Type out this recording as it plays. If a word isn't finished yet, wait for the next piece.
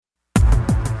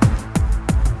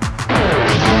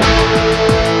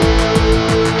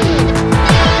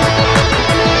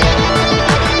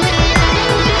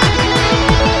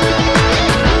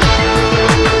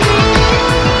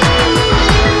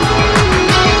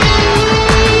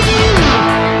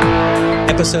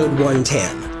episode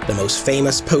 110, the most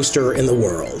famous poster in the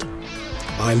world.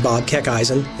 I'm Bob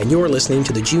Keckeisen, and you're listening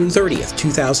to the June 30th,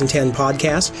 2010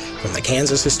 podcast from the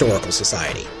Kansas Historical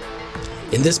Society.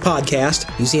 In this podcast,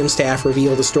 museum staff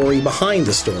reveal the story behind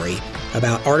the story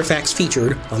about artifacts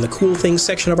featured on the Cool Things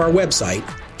section of our website,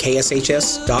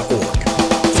 kshs.org.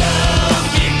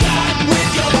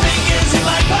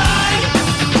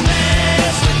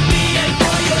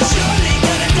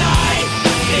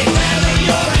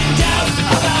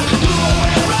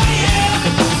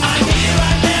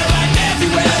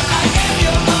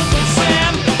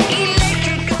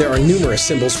 There are numerous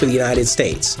symbols for the United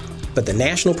States, but the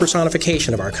national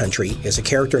personification of our country is a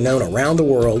character known around the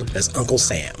world as Uncle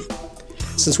Sam.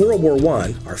 Since World War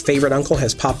I, our favorite uncle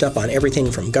has popped up on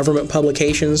everything from government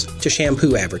publications to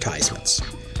shampoo advertisements.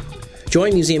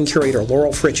 Join museum curator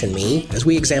Laurel Fritsch and me as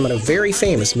we examine a very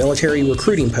famous military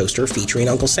recruiting poster featuring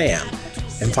Uncle Sam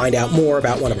and find out more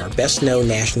about one of our best-known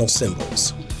national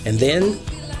symbols. And then,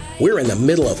 we're in the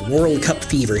middle of World Cup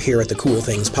fever here at the Cool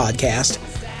Things podcast.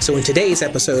 So in today's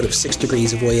episode of 6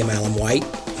 Degrees of William Allen White,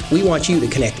 we want you to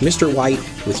connect Mr. White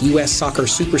with U.S. soccer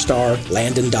superstar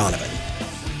Landon Donovan.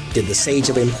 Did the Sage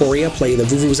of Emporia play the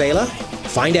Vuvuzela?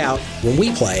 Find out when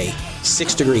we play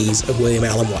 6 Degrees of William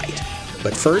Allen White.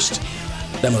 But first,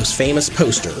 the most famous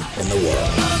poster in the world.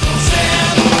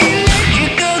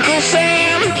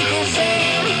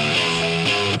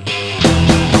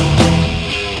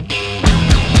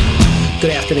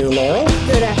 Good afternoon, Laurel.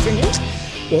 Good afternoon.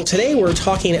 Well, today we're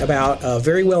talking about a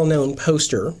very well-known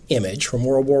poster image from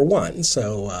World War I.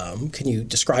 So can you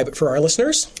describe it for our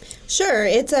listeners? Sure.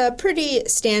 It's a pretty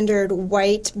standard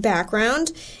white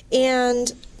background,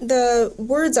 and the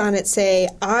words on it say,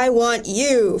 "I want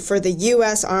you for the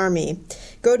U.S. Army.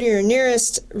 Go to your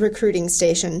nearest recruiting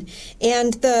station."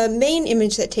 And the main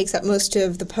image that takes up most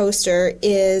of the poster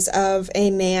is of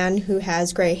a man who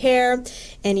has gray hair,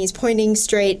 and he's pointing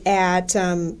straight at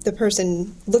the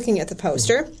person looking at the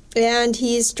poster. And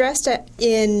he's dressed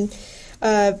in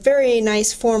a very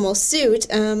nice formal suit,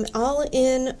 all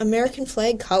in American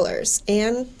flag colors.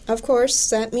 And, of course,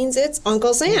 that means it's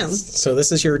Uncle Sam. So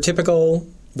this is your typical,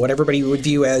 what everybody would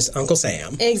view as Uncle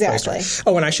Sam. Exactly. Poster.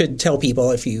 Oh, and I should tell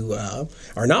people, if you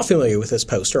are not familiar with this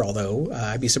poster, although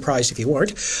I'd be surprised if you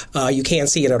weren't, you can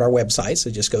see it at our website.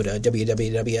 So just go to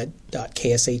www.kshs.org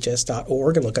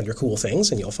and look under Cool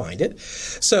Things, and you'll find it.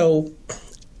 So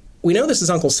we know this is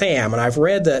Uncle Sam, and I've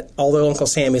read that although Uncle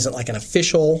Sam isn't like an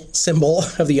official symbol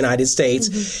of the United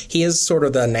States, he is sort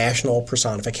of the national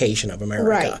personification of America.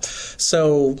 Right.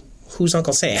 So who's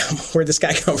Uncle Sam? Where'd this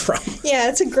guy come from? Yeah,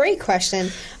 it's a great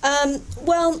question.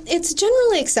 Well, it's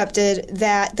generally accepted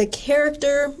that the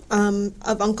character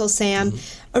of Uncle Sam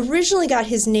originally got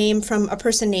his name from a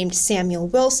person named Samuel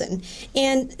Wilson.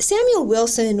 And Samuel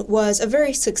Wilson was a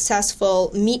very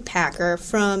successful meat packer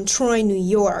from Troy, New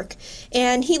York.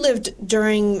 And he lived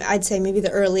during, I'd say, maybe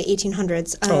the early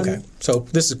 1800s. Okay. So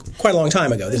this is quite a long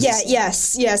time ago.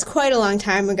 Yes, quite a long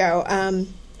time ago.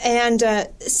 And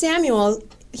Samuel,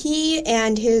 he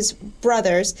and his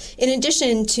brothers, in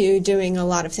addition to doing a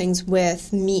lot of things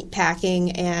with meat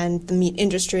packing and the meat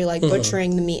industry, like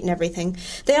butchering the meat and everything,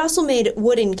 they also made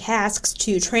wooden casks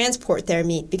to transport their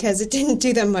meat because it didn't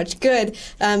do them much good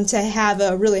to have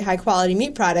a really high-quality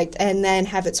meat product and then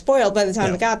have it spoiled by the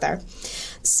time it got there.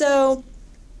 So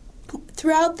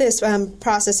throughout this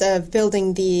process of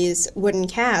building these wooden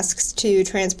casks to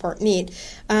transport meat,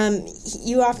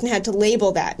 you often had to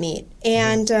label that meat.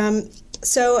 And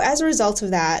so as a result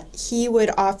of that, he would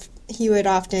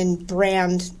often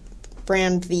brand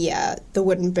the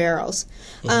wooden barrels.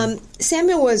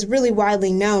 Samuel was really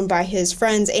widely known by his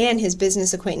friends and his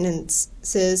business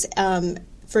acquaintances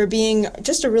for being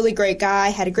just a really great guy,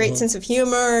 had a great sense of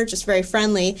humor, just very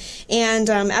friendly. And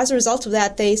as a result of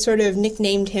that, they sort of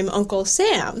nicknamed him Uncle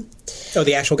Sam. Oh,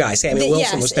 the actual guy. Samuel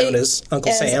Wilson was known as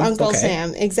Uncle Sam? Uncle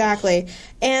Sam, exactly.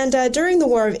 And during the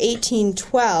War of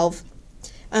 1812,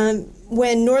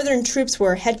 when Northern troops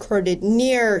were headquartered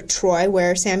near Troy,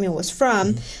 where Samuel was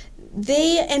from,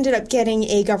 they ended up getting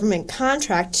a government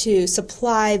contract to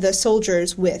supply the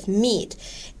soldiers with meat.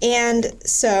 And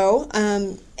so,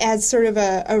 as sort of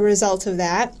a result of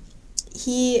that,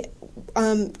 he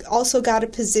also got a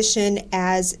position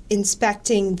as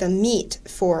inspecting the meat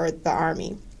for the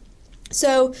Army.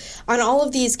 So, on all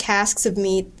of these casks of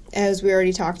meat, as we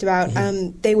already talked about,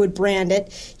 they would brand it.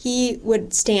 He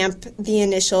would stamp the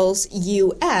initials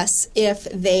U.S. if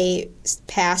they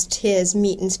passed his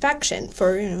meat inspection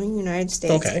for, United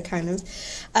States, kind of.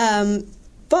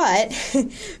 But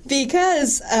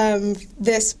because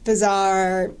this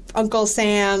bizarre Uncle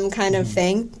Sam kind of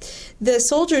thing, the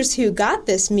soldiers who got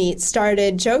this meat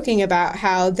started joking about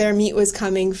how their meat was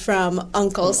coming from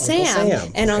Uncle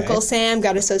Sam. And Uncle Sam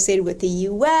got associated with the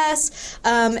U.S.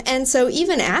 And so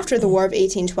even after the War of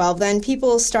 1812, then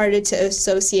people started to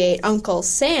associate Uncle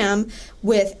Sam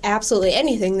with absolutely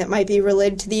anything that might be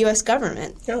related to the U.S.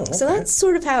 government. So that's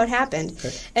sort of how it happened.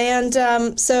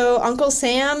 And so Uncle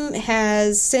Sam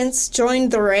has since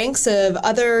joined the ranks of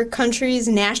other countries'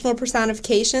 national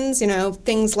personifications,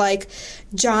 things like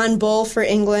John Bull for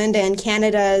England and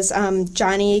Canada's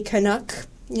Johnny Canuck.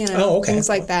 Things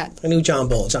like that. I knew John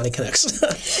Bull, Johnny Canucks.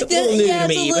 a little new to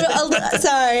me.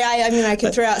 Sorry, I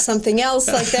could throw out something else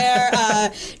like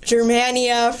there.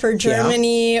 Germania for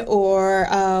Germany, or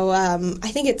I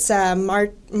think it's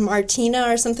Martina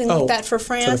or something like that for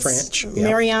France. For the French.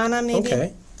 Mariana, maybe.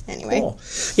 Okay. Anyway. Cool.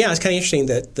 Yeah, it's kind of interesting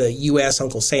that the U.S.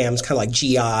 Uncle Sam's kind of like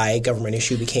GI, government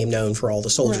issue, became known for all the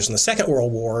soldiers in the Second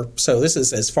World War. So this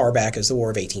is as far back as the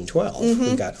War of 1812.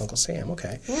 We've got Uncle Sam.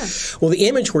 Okay. Yeah. Well, the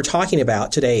image we're talking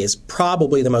about today is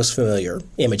probably the most familiar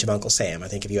image of Uncle Sam. I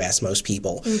think if you ask most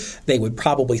people, they would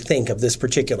probably think of this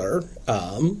particular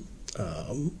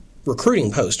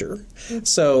recruiting poster.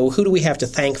 So who do we have to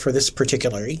thank for this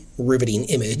particularly riveting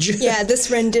image? Yeah, this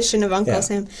rendition of Uncle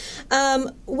Sam.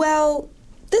 Well,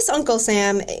 this Uncle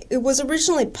Sam, it was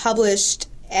originally published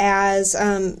as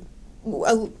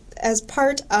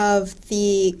part of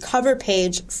the cover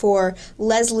page for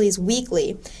Leslie's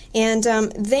Weekly. And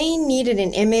they needed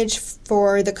an image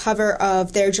for the cover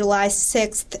of their July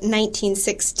 6th,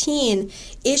 1916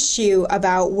 issue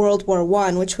about World War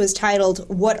I, which was titled,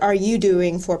 What Are You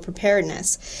Doing for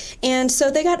Preparedness? And so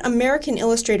they got American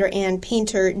illustrator and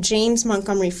painter James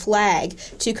Montgomery Flagg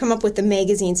to come up with the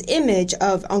magazine's image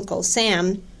of Uncle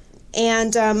Sam.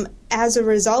 And as a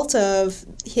result of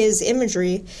his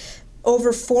imagery,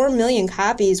 over 4 million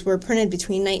copies were printed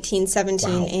between 1917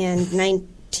 and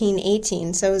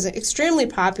 1918. So it was an extremely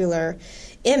popular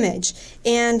image.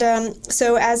 And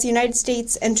so as the United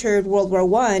States entered World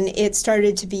War I, it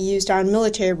started to be used on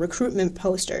military recruitment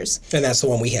posters. And that's the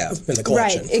one we have in the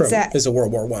collection. Right, exactly. Is a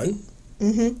World War I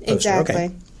poster.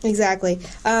 Exactly. Exactly.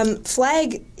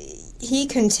 Flagg, he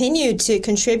continued to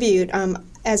contribute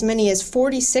as many as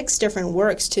 46 different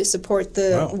works to support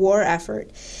the war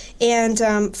effort.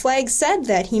 And Flagg said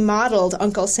that he modeled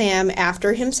Uncle Sam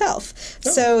after himself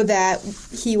so that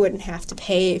he wouldn't have to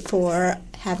pay for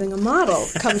having a model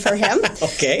come for him.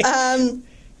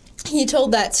 He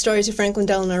told that story to Franklin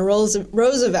Delano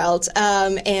Roosevelt,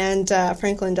 and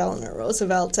Franklin Delano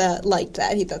Roosevelt liked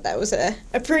that. He thought that was a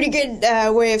pretty good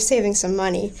way of saving some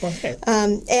money.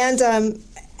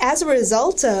 As a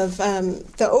result of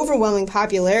the overwhelming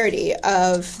popularity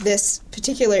of this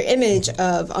particular image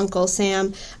of Uncle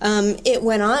Sam, it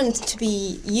went on to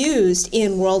be used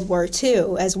in World War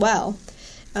II as well.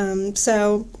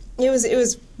 So it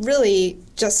was really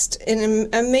just an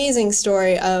amazing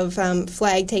story of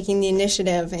Flagg taking the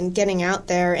initiative and getting out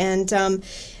there. And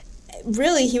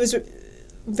really, he was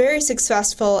very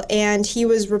successful, and he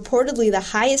was reportedly the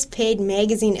highest paid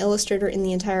magazine illustrator in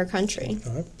the entire country.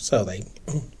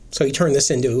 So he turned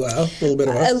this into a little bit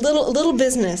of a little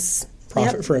business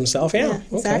profit for himself. Yeah,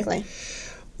 exactly. Okay.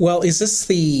 Well, is this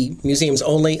the museum's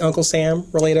only Uncle Sam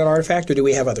related artifact, or do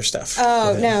we have other stuff?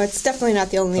 Oh, no, it's definitely not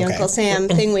the only Uncle Sam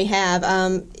thing we have.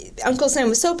 Uncle Sam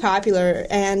was so popular,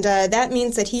 and that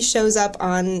means that he shows up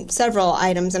on several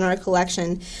items in our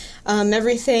collection.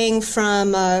 Everything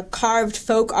from a carved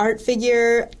folk art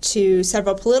figure to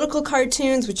several political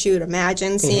cartoons, which you would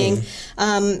imagine seeing,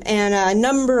 and a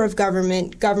number of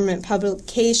government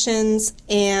publications,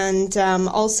 and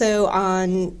also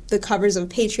on the covers of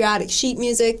patriotic sheet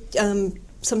music,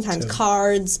 sometimes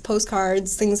cards,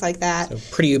 postcards, things like that. So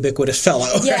pretty ubiquitous fellow.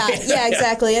 Yeah,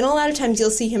 exactly. And a lot of times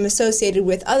you'll see him associated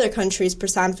with other countries'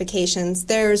 personifications.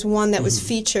 There's one that was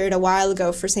featured a while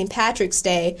ago for St. Patrick's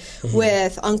Day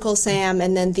with Uncle Sam,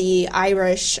 and then the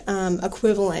Irish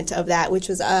equivalent of that, which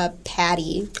was a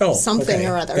Paddy something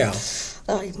or other. Yeah.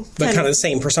 But kind of the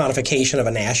same personification of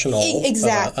a national,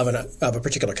 of a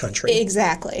particular country.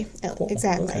 Exactly.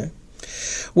 Exactly. Okay.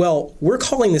 Well, we're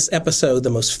calling this episode the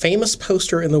most famous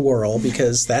poster in the world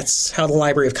because that's how the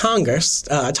Library of Congress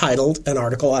titled an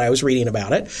article I was reading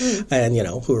about it. And,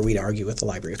 who are we to argue with the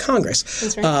Library of Congress?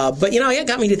 That's right. But, it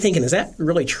got me to thinking, is that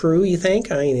really true, you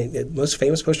think? I mean, the most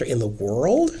famous poster in the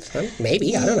world?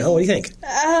 Maybe. I don't know. What do you think?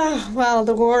 Well,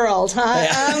 the world, huh?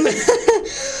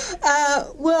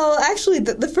 Well, actually,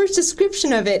 the first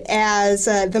description of it as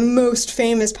the most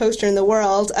famous poster in the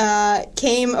world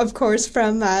came, of course,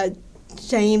 from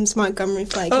James Montgomery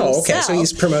Flagg himself. Oh, okay, so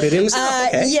he's promoted himself.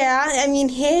 Okay. Yeah, I mean,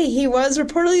 he was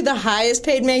reportedly the highest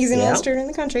paid magazine illustrator in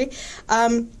the country.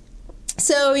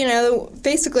 So,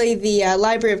 basically the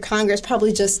Library of Congress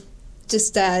probably just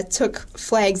took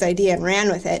Flagg's idea and ran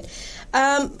with it.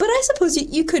 But I suppose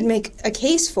you could make a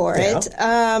case for it.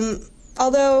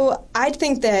 Although I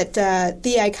think that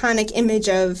the iconic image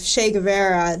of Che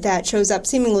Guevara that shows up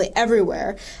seemingly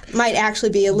everywhere might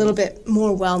actually be a little bit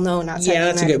more well-known outside the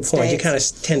United States. Yeah, that's a good point. You kind of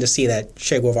tend to see that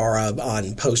Che Guevara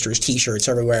on posters, T-shirts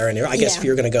everywhere, and I guess if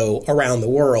you're going to go around the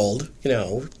world,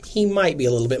 he might be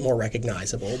a little bit more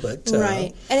recognizable. But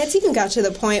right. And it's even got to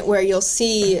the point where you'll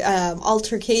see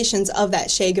altercations of that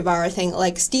Che Guevara thing.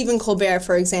 Like Stephen Colbert,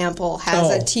 for example, has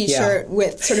a T-shirt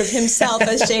with sort of himself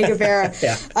as Che Guevara.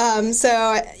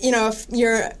 So, if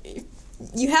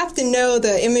you have to know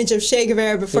the image of Che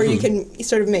Guevara before you can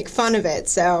sort of make fun of it.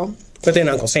 So. But then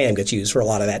Uncle Sam gets used for a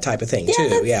lot of that type of thing,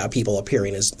 too. Yeah, people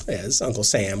appearing as Uncle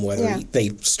Sam, whether they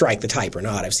strike the type or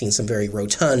not. I've seen some very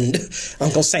rotund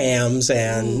Uncle Sams,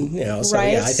 and,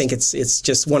 I think it's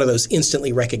just one of those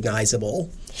instantly recognizable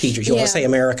features. You want to say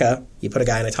America, you put a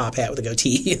guy in a top hat with a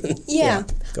goatee. And,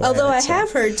 although I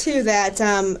have heard, too, that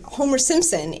Homer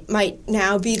Simpson might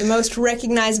now be the most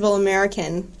recognizable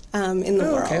American in the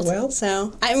world. Okay, well.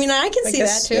 So, I can see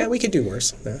that, too. Yeah, we could do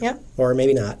worse. Or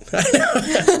maybe not.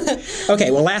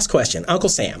 Okay, well, last question. Uncle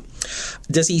Sam,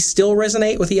 does he still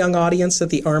resonate with the young audience that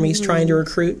the Army's trying to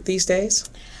recruit these days?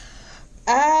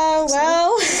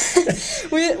 Well,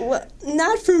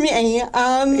 not for me.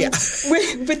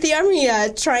 With the Army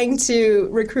trying to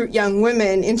recruit young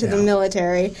women into the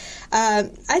military, I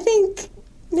think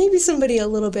maybe somebody a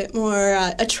little bit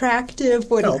more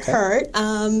attractive wouldn't hurt.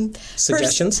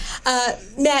 Suggestions?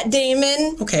 Matt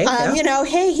Damon. Okay.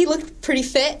 He looked pretty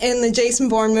fit in the Jason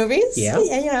Bourne movies. Yeah.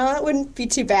 That wouldn't be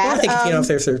too bad. Well, I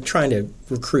think if they're trying to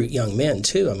recruit young men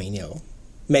too,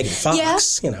 Megan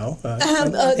Fox,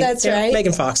 that's right.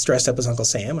 Megan Fox dressed up as Uncle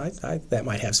Sam. That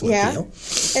might have some appeal.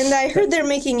 And I heard they're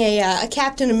making a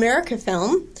Captain America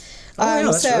film.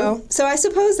 That's true. So I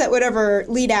suppose that whatever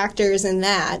lead actor is in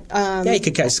that. You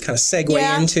could kind of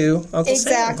segue into Uncle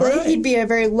Sam. Exactly. Right. He'd be a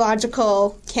very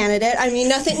logical candidate.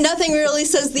 Nothing really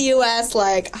says the U.S.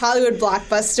 like Hollywood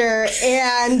blockbuster,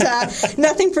 and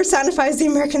nothing personifies the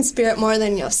American spirit more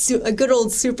than a good old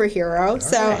superhero.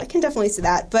 I can definitely see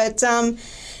that. But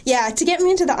to get me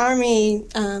into the Army,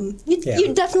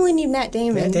 you definitely need Matt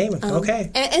Damon. Matt Damon, okay.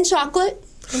 And chocolate.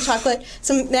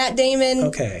 Some Matt Damon.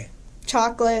 Okay.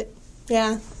 Chocolate.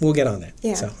 Yeah. We'll get on that.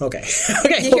 Yeah. So, okay.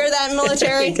 You hear that,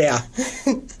 military? Yeah.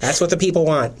 That's what the people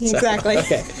want. Exactly.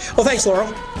 Okay. Well, thanks, Laurel.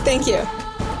 Thank you.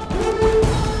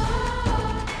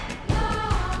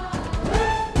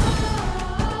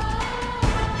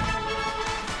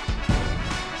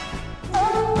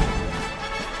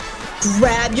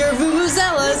 Grab your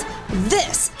vuvuzelas.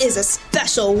 This is a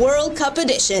special World Cup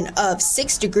edition of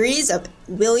 6 Degrees of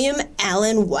William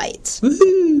Allen White.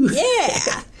 Woohoo!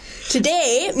 Yeah.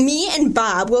 Today, me and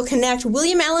Bob will connect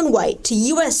William Allen White to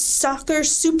U.S. soccer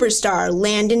superstar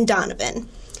Landon Donovan.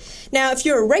 Now, if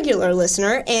you're a regular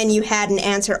listener and you had an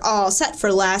answer all set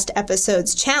for last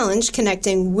episode's challenge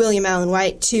connecting William Allen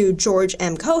White to George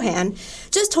M. Cohan,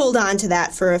 just hold on to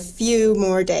that for a few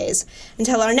more days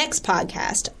until our next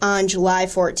podcast on July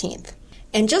 14th.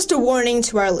 And just a warning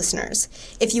to our listeners,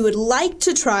 if you would like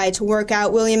to try to work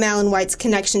out William Allen White's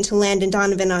connection to Landon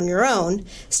Donovan on your own,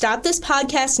 stop this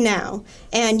podcast now,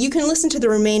 and you can listen to the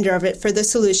remainder of it for the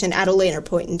solution at a later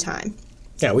point in time.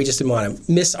 Yeah, we just didn't want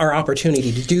to miss our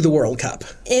opportunity to do the World Cup.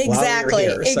 Exactly,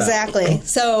 while we were here, exactly.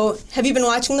 So, have you been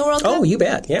watching the World Cup? Oh, you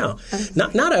bet, yeah.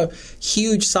 Not a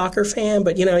huge soccer fan,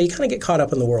 but, you kind of get caught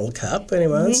up in the World Cup.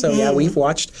 Anyway. So, we've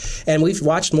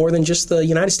watched more than just the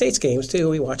United States games, too.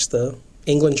 We watched the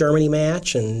England-Germany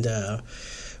match and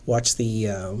watched the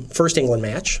first England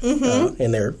match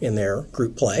in their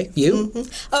group play. You? Mm-hmm.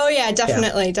 Oh, yeah,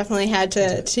 definitely had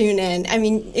to tune in.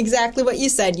 Exactly what you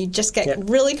said. You just get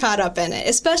really caught up in it,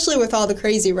 especially with all the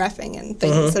crazy reffing and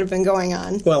things that have been going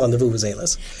on. Well, and the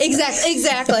vuvuzelas.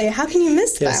 Exactly. How can you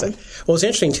miss them? Yes. Well, it's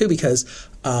interesting, too, because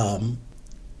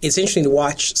it's interesting to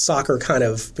watch soccer kind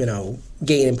of,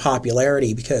 gain in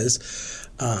popularity because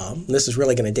this is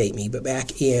really going to date me, but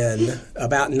back in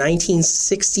about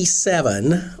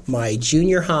 1967, my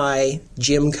junior high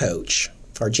gym coach,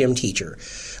 our gym teacher,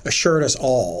 assured us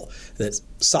all that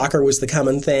soccer was the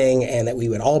coming thing and that we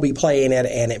would all be playing it,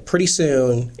 and pretty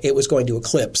soon it was going to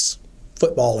eclipse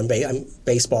football and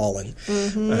baseball, and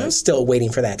still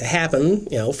waiting for that to happen,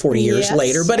 40 years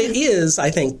later. But it is, I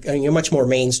think, much more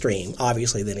mainstream,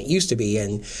 obviously, than it used to be,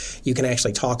 and you can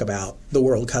actually talk about the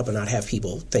World Cup and not have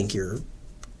people think you're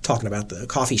talking about the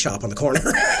coffee shop on the corner.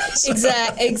 So.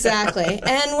 Exactly.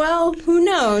 And, well, who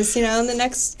knows? You know, in the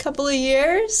next couple of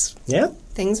years,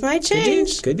 things might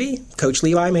change. Could be. Coach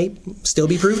Levi may still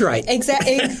be proved right.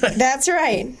 Exactly. That's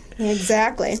right.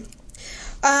 Exactly.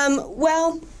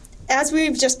 Well, as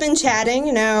we've just been chatting,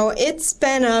 you know, it's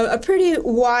been a pretty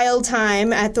wild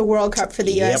time at the World Cup for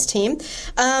the U.S. team.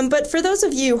 But for those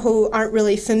of you who aren't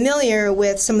really familiar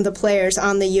with some of the players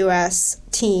on the U.S.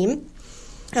 team,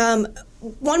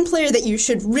 one player that you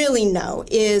should really know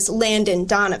is Landon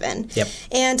Donovan. Yep.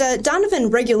 And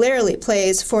Donovan regularly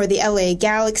plays for the LA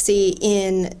Galaxy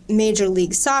in Major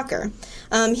League Soccer.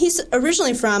 He's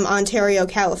originally from Ontario,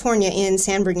 California, in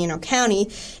San Bernardino County,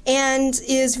 and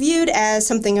is viewed as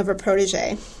something of a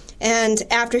protege. And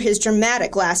after his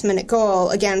dramatic last-minute goal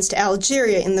against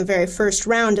Algeria in the very first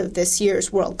round of this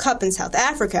year's World Cup in South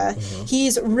Africa,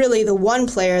 he's really the one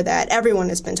player that everyone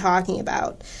has been talking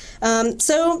about.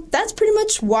 So that's pretty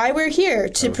much why we're here,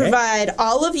 to provide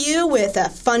all of you with a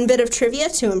fun bit of trivia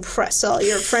to impress all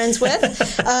your friends with.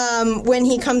 When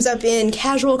he comes up in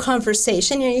casual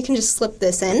conversation, you can just slip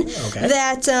this in,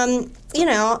 that, you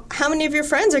know, how many of your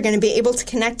friends are going to be able to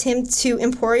connect him to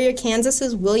Emporia,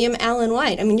 Kansas's William Allen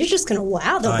White? I mean, you're just going to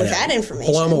wow them with that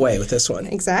information. Blow them away with this one.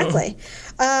 Exactly.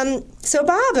 So,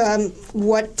 Bob,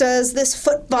 what does this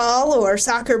football or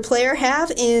soccer player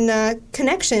have in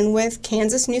connection with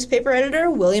Kansas newspaper editor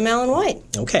William Allen White?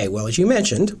 Okay, well, as you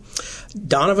mentioned,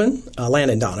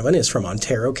 Landon Donovan is from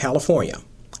Ontario, California.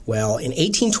 Well, in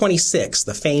 1826,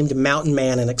 the famed mountain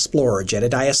man and explorer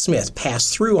Jedediah Smith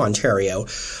passed through Ontario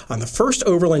on the first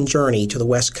overland journey to the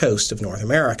west coast of North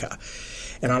America.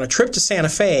 And on a trip to Santa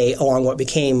Fe along what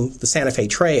became the Santa Fe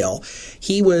Trail,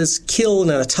 he was killed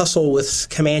in a tussle with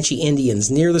Comanche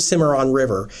Indians near the Cimarron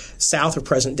River, south of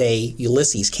present-day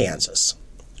Ulysses, Kansas.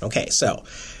 Okay, so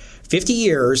 50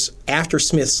 years after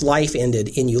Smith's life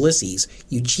ended in Ulysses,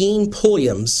 Eugene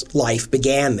Pulliam's life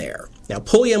began there. Now,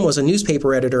 Pulliam was a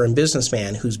newspaper editor and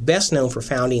businessman who's best known for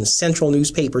founding Central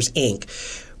Newspapers, Inc.,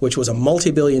 which was a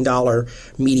multi-billion-dollar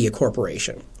media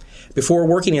corporation. Before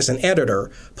working as an editor,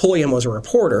 Pulliam was a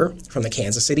reporter from the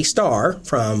Kansas City Star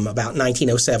from about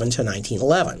 1907 to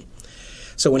 1911.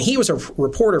 So when he was a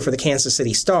reporter for the Kansas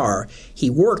City Star, he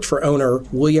worked for owner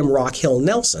William Rockhill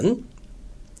Nelson,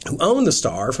 who owned the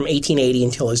Star from 1880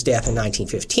 until his death in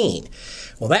 1915.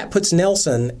 Well, that puts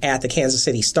Nelson at the Kansas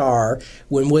City Star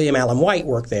when William Allen White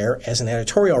worked there as an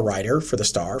editorial writer for the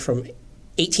Star from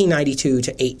 1892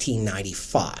 to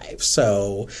 1895.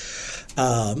 So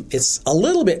it's a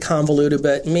little bit convoluted,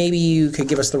 but maybe you could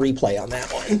give us the replay on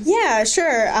that one. Yeah,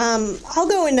 sure. I'll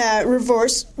go in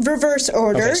reverse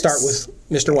order. Okay, start with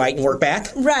Mr. White and work back?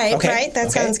 Right, right.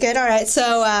 That sounds good. All right,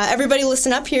 so everybody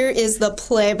listen up. Here is the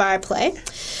play-by-play.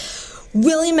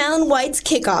 William Allen White's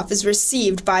kickoff is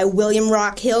received by William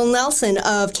Rockhill Nelson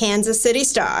of Kansas City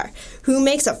Star, who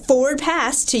makes a forward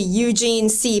pass to Eugene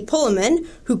C. Pulliam,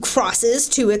 who crosses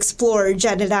to explorer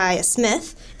Jedediah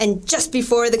Smith, and just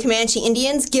before the Comanche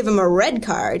Indians give him a red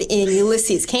card in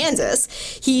Ulysses, Kansas,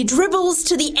 he dribbles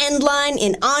to the end line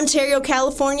in Ontario,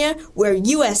 California, where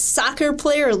U.S. soccer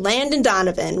player Landon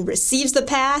Donovan receives the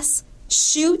pass,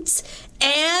 shoots,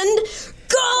 and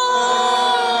goal!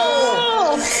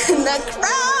 The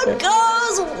crowd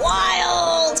goes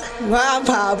wild! Wow,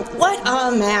 Bob, what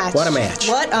a match. What a match.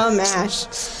 What a match.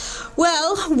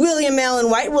 Well, William Allen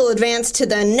White will advance to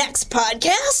the next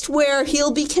podcast where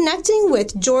he'll be connecting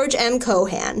with George M.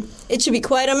 Cohan. It should be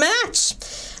quite a match.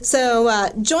 So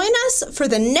join us for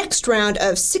the next round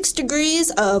of 6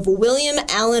 Degrees of William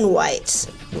Allen White.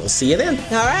 We'll see you then.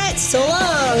 All right, so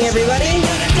long, everybody.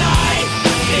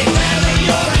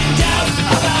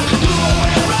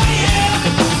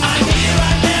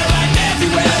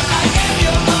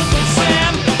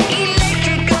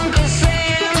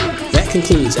 That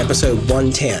concludes episode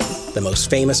 110, The Most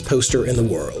Famous Poster in the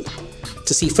World.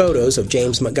 To see photos of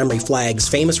James Montgomery Flagg's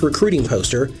famous recruiting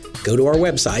poster, go to our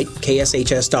website,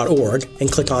 kshs.org, and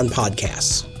click on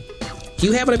Podcasts. Do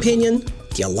you have an opinion?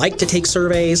 Do you like to take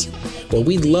surveys? Well,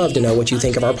 we'd love to know what you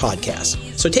think of our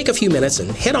podcast. So take a few minutes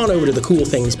and head on over to the Cool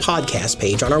Things podcast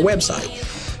page on our website.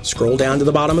 Scroll down to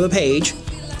the bottom of the page,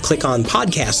 click on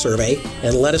Podcast Survey,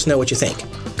 and let us know what you think.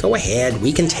 Go ahead,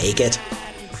 we can take it.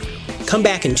 Come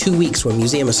back in 2 weeks when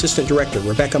Museum Assistant Director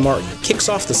Rebecca Martin kicks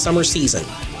off the summer season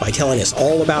by telling us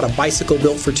all about a bicycle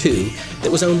built for two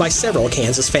that was owned by several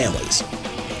Kansas families.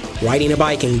 Riding a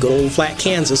bike in good old flat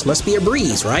Kansas must be a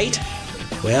breeze, right?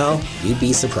 Well, you'd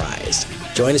be surprised.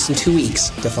 Join us in 2 weeks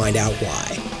to find out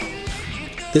why.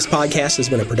 This podcast has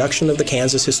been a production of the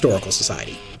Kansas Historical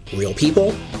Society. Real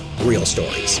people, real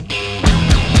stories.